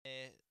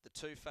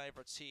two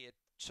favourites here.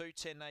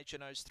 2.10 Nature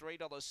Knows,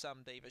 $3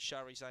 Some Diva,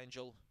 Shari's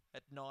Angel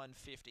at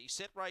 $9.50.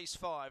 Set race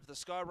 5, the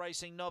Sky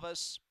Racing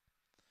Novice.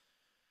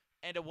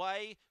 And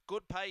away,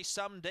 good pace,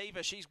 Some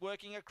Diva. She's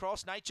working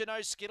across. Nature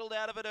Knows skittled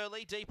out of it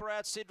early. Deeper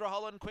out, Sidra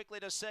Holland quickly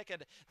to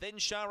second. Then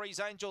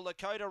Shari's Angel,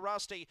 Lakota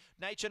Rusty.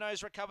 Nature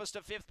Knows recovers to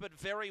 5th, but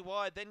very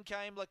wide. Then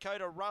came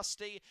Lakota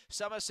Rusty,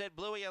 Somerset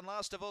Bluey, and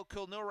last of all,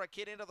 Kulnura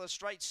Kid into the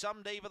straight.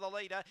 Some Diva the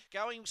leader,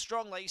 going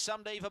strongly.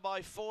 Some Diva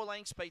by 4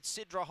 lengths beats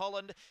Sidra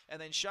Holland,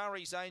 and then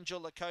Shari's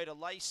Angel, Lakota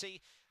Lacey.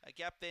 A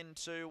gap then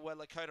to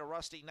Lakota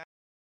Rusty.